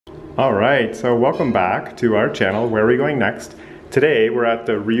Alright, so welcome back to our channel. Where are we going next? Today we're at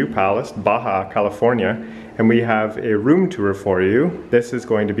the RIU Palace, Baja, California, and we have a room tour for you. This is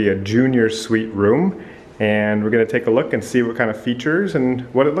going to be a junior suite room, and we're going to take a look and see what kind of features and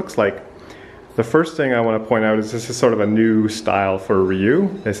what it looks like. The first thing I want to point out is this is sort of a new style for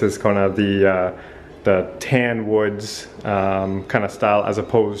RIU. This is kind of the tan woods kind of style, as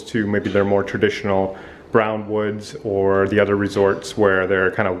opposed to maybe their more traditional brown woods or the other resorts where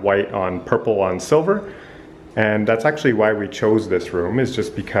they're kind of white on purple on silver. And that's actually why we chose this room, is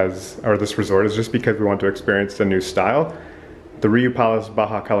just because, or this resort is just because we want to experience the new style. The RIU Palace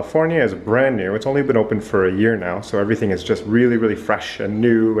Baja California is brand new. It's only been open for a year now, so everything is just really, really fresh and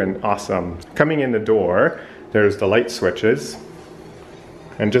new and awesome. Coming in the door, there's the light switches.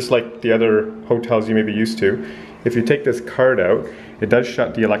 And just like the other hotels you may be used to, if you take this card out, it does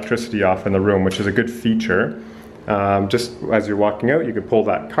shut the electricity off in the room, which is a good feature. Just as you're walking out, you can pull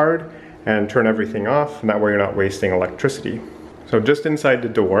that card and turn everything off, and that way you're not wasting electricity. So just inside the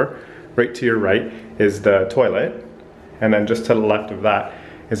door, right to your right, is the toilet. And then just to the left of that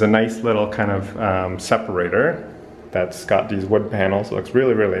is a nice little kind of separator that's got these wood panels. It looks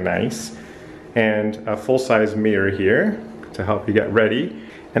really, really nice. And a full-size mirror here to help you get ready.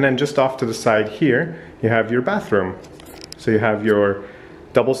 And then just off to the side here, you have your bathroom. So you have your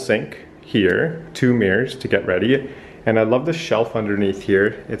double sink here, 2 mirrors to get ready. And I love the shelf underneath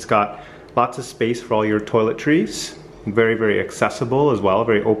here. It's got lots of space for all your toiletries. Very, very accessible as well,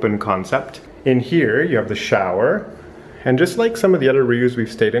 very open concept. In here, you have the shower. And just like some of the other RIUs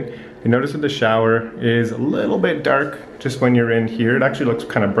we've stayed in, you notice that the shower is a little bit dark just when you're in here. It actually looks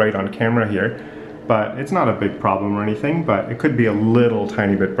kind of bright on camera here, but it's not a big problem or anything, but it could be a little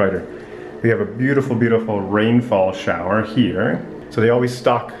tiny bit brighter. We have a beautiful, beautiful rainfall shower here. So they always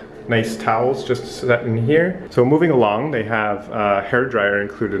stock nice towels just set in here. So moving along, they have a hair dryer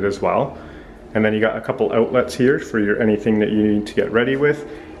included as well. And then you got a couple outlets here for your anything that you need to get ready with.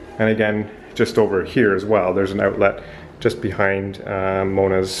 And again, just over here as well, there's an outlet just behind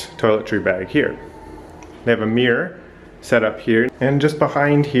Mona's toiletry bag here. They have a mirror set up here. And just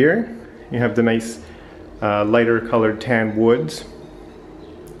behind here, you have the nice lighter colored tan woods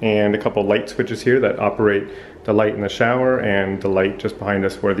and a couple light switches here that operate the light in the shower and the light just behind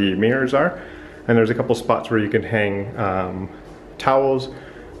us where the mirrors are. And there's a couple spots where you can hang towels,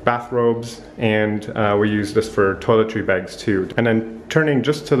 bathrobes, and we use this for toiletry bags too. And then turning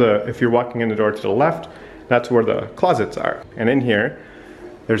just to the, if you're walking in the door to the left, that's where the closets are. And in here,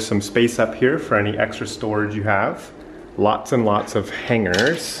 there's some space up here for any extra storage you have. Lots and lots of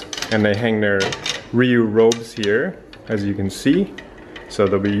hangers, and they hang their RIU robes here, as you can see. So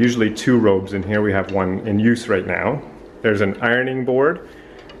there'll be usually 2 robes in here. We have one in use right now. There's an ironing board.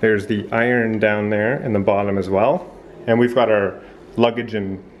 There's the iron down there in the bottom as well. And we've got our luggage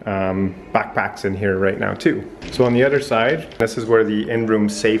and backpacks in here right now too. So on the other side, this is where the in-room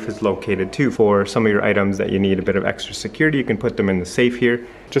safe is located too. For some of your items that you need a bit of extra security, you can put them in the safe here.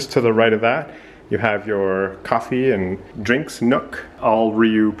 Just to the right of that, you have your coffee and drinks nook. All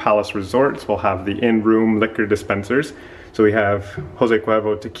RIU Palace resorts will have the in-room liquor dispensers. So we have Jose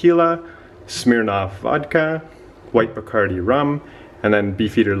Cuervo tequila, Smirnoff vodka, white Bacardi rum, and then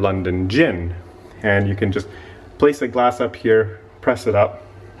Beefeater London gin. And you can just place a glass up here, press it up,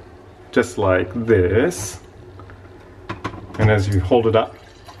 just like this. And as you hold it up,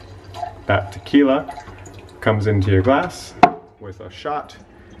 that tequila comes into your glass with a shot,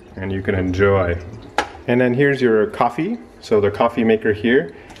 and you can enjoy. And then here's your coffee. So the coffee maker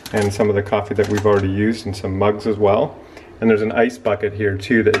here, and some of the coffee that we've already used, and some mugs as well. And there's an ice bucket here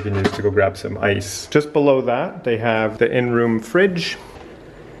too that you can use to go grab some ice. Just below that, they have the in-room fridge.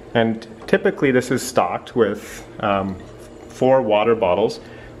 And typically this is stocked with 4 water bottles.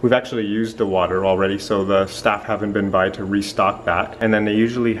 We've actually used the water already, so the staff haven't been by to restock that. And then they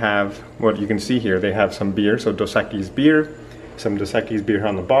usually have, what you can see here, they have some beer, so Dos Equis beer, some Dos Equis beer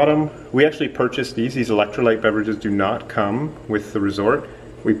on the bottom. We actually purchased these. These electrolyte beverages do not come with the resort.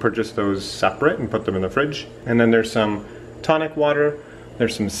 We purchased those separate and put them in the fridge. And then there's some tonic water,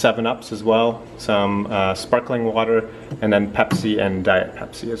 there's some 7-Ups as well, some sparkling water, and then Pepsi and Diet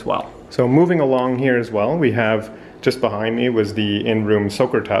Pepsi as well. So moving along here as well, we have, just behind me was the in-room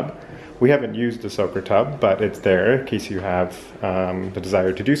soaker tub. We haven't used the soaker tub, but it's there in case you have the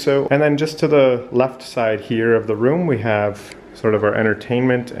desire to do so. And then just to the left side here of the room, we have sort of our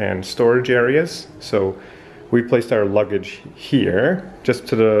entertainment and storage areas. So we placed our luggage here, just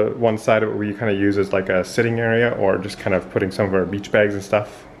to the one side of it we kind of use as like a sitting area, or just kind of putting some of our beach bags and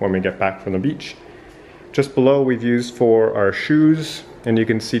stuff when we get back from the beach. Just below we've used for our shoes and you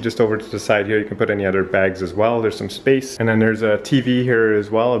can see just over to the side here, you can put any other bags as well. There's some space. And then there's a TV here as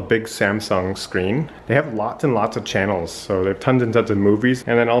well, a big Samsung screen. They have lots and lots of channels, so they have tons and tons of movies.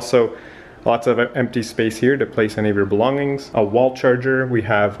 And then also lots of empty space here to place any of your belongings. A wall charger. We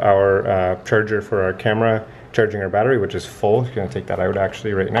have our charger for our camera, charging our battery, which is full. I'm gonna take that out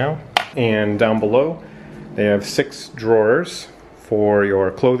actually right now. And down below, they have 6 drawers for your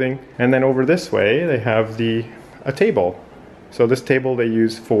clothing. And then over this way, they have a table. So this table they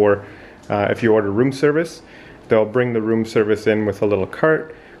use for, if you order room service, they'll bring the room service in with a little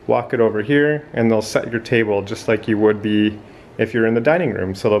cart, walk it over here, and they'll set your table just like you would be if you're in the dining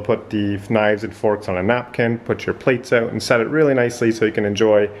room. So they'll put the knives and forks on a napkin, put your plates out, and set it really nicely so you can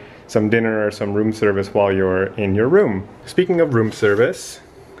enjoy some dinner or some room service while you're in your room. Speaking of room service,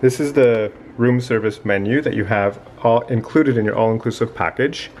 this is the room service menu that you have all included in your all-inclusive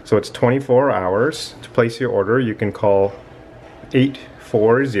package. So it's 24 hours. To place your order, you can call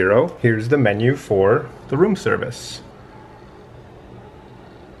 840. Here's the menu for the room service.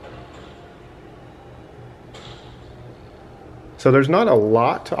 So there's not a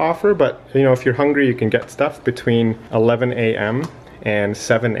lot to offer, but you know, if you're hungry, you can get stuff between 11 a.m. and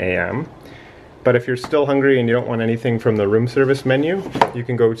 7 a.m. But if you're still hungry and you don't want anything from the room service menu, you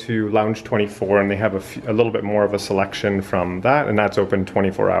can go to Lounge 24 and they have a little bit more of a selection from that, and that's open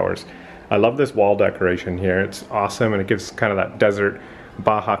 24 hours. I love this wall decoration here. It's awesome, and it gives kind of that desert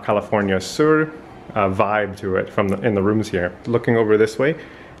Baja California Sur vibe to it from in the rooms here. Looking over this way,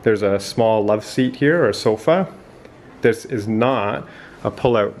 there's a small love seat here, or a sofa. This is not a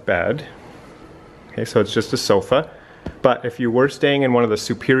pull-out bed. Okay, so it's just a sofa. But if you were staying in one of the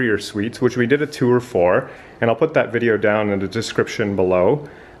superior suites, which we did a tour for, and I'll put that video down in the description below,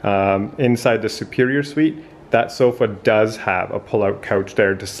 inside the superior suite, that sofa does have a pull-out couch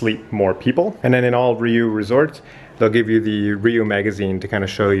there to sleep more people. And then in all RIU resorts, they'll give you the RIU magazine to kind of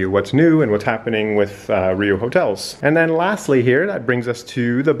show you what's new and what's happening with RIU hotels. And then lastly here, that brings us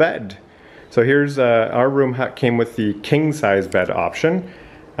to the bed. So here's our room came with the king size bed option.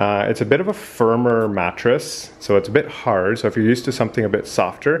 It's a bit of a firmer mattress, so it's a bit hard. So if you're used to something a bit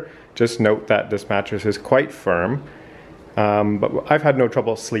softer, just note that this mattress is quite firm. But I've had no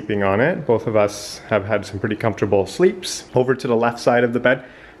trouble sleeping on it. Both of us have had some pretty comfortable sleeps. Over to the left side of the bed,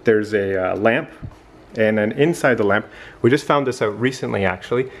 there's a lamp. And then inside the lamp, we just found this out recently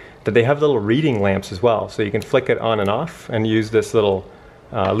actually, that they have little reading lamps as well. So you can flick it on and off and use this little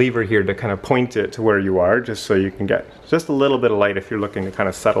lever here to kind of point it to where you are, just so you can get just a little bit of light if you're looking to kind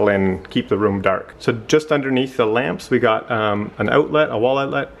of settle in and keep the room dark. So just underneath the lamps, we got an outlet, a wall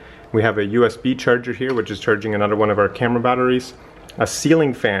outlet. We have a USB charger here, which is charging another one of our camera batteries, a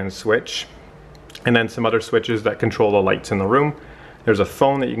ceiling fan switch, and then some other switches that control the lights in the room. There's a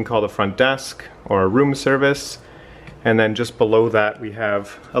phone that you can call the front desk or a room service. And then just below that we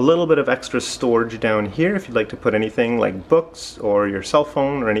have a little bit of extra storage down here if you'd like to put anything like books or your cell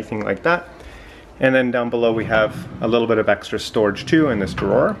phone or anything like that. And then down below we have a little bit of extra storage too in this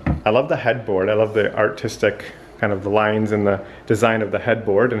drawer. I love the headboard. I love the artistic kind of the lines and the design of the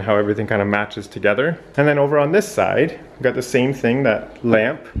headboard and how everything kind of matches together. And then over on this side, we've got the same thing, that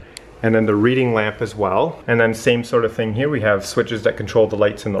lamp, and then the reading lamp as well. And then same sort of thing here. We have switches that control the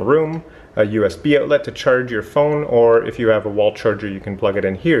lights in the room, a USB outlet to charge your phone, or if you have a wall charger, you can plug it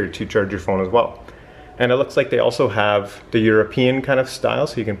in here to charge your phone as well. And it looks like they also have the European kind of style,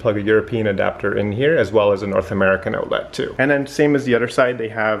 so you can plug a European adapter in here as well as a North American outlet too. And then same as the other side, they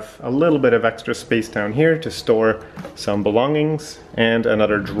have a little bit of extra space down here to store some belongings and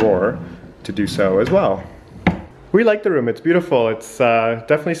another drawer to do so as well. We like the room, it's beautiful, it's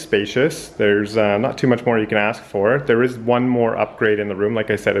definitely spacious. There's not too much more you can ask for. There is one more upgrade in the room, like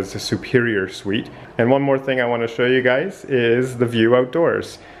I said, it's a superior suite. And one more thing I want to show you guys is the view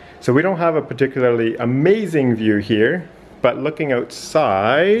outdoors. So we don't have a particularly amazing view here, but looking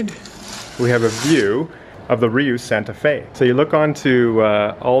outside, we have a view of the RIU Santa Fe. So you look onto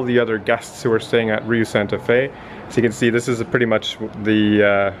all the other guests who are staying at RIU Santa Fe. So you can see this is pretty much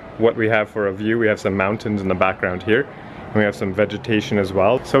the what we have for a view. We have some mountains in the background here, and we have some vegetation as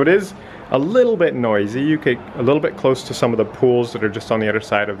well. So it is a little bit noisy. You get a little bit close to some of the pools that are just on the other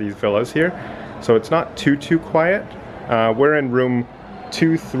side of these villas here. So it's not too quiet. We're in room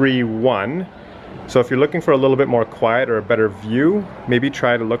 231. So if you're looking for a little bit more quiet or a better view, maybe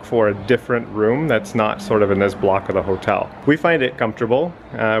try to look for a different room that's not sort of in this block of the hotel. We find it comfortable.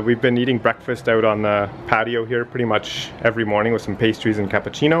 We've been eating breakfast out on the patio here pretty much every morning with some pastries and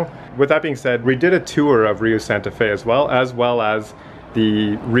cappuccino. With that being said, we did a tour of RIU Santa Fe as well as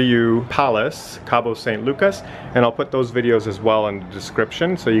the RIU Palace, Cabo St. Lucas, and I'll put those videos as well in the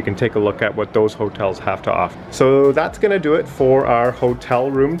description so you can take a look at what those hotels have to offer. So that's gonna do it for our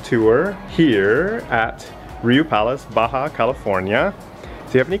hotel room tour here at RIU Palace, Baja, California.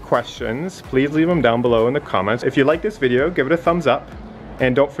 If you have any questions, please leave them down below in the comments. If you like this video, give it a thumbs up,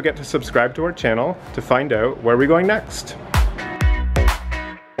 and don't forget to subscribe to our channel to find out where we're going next.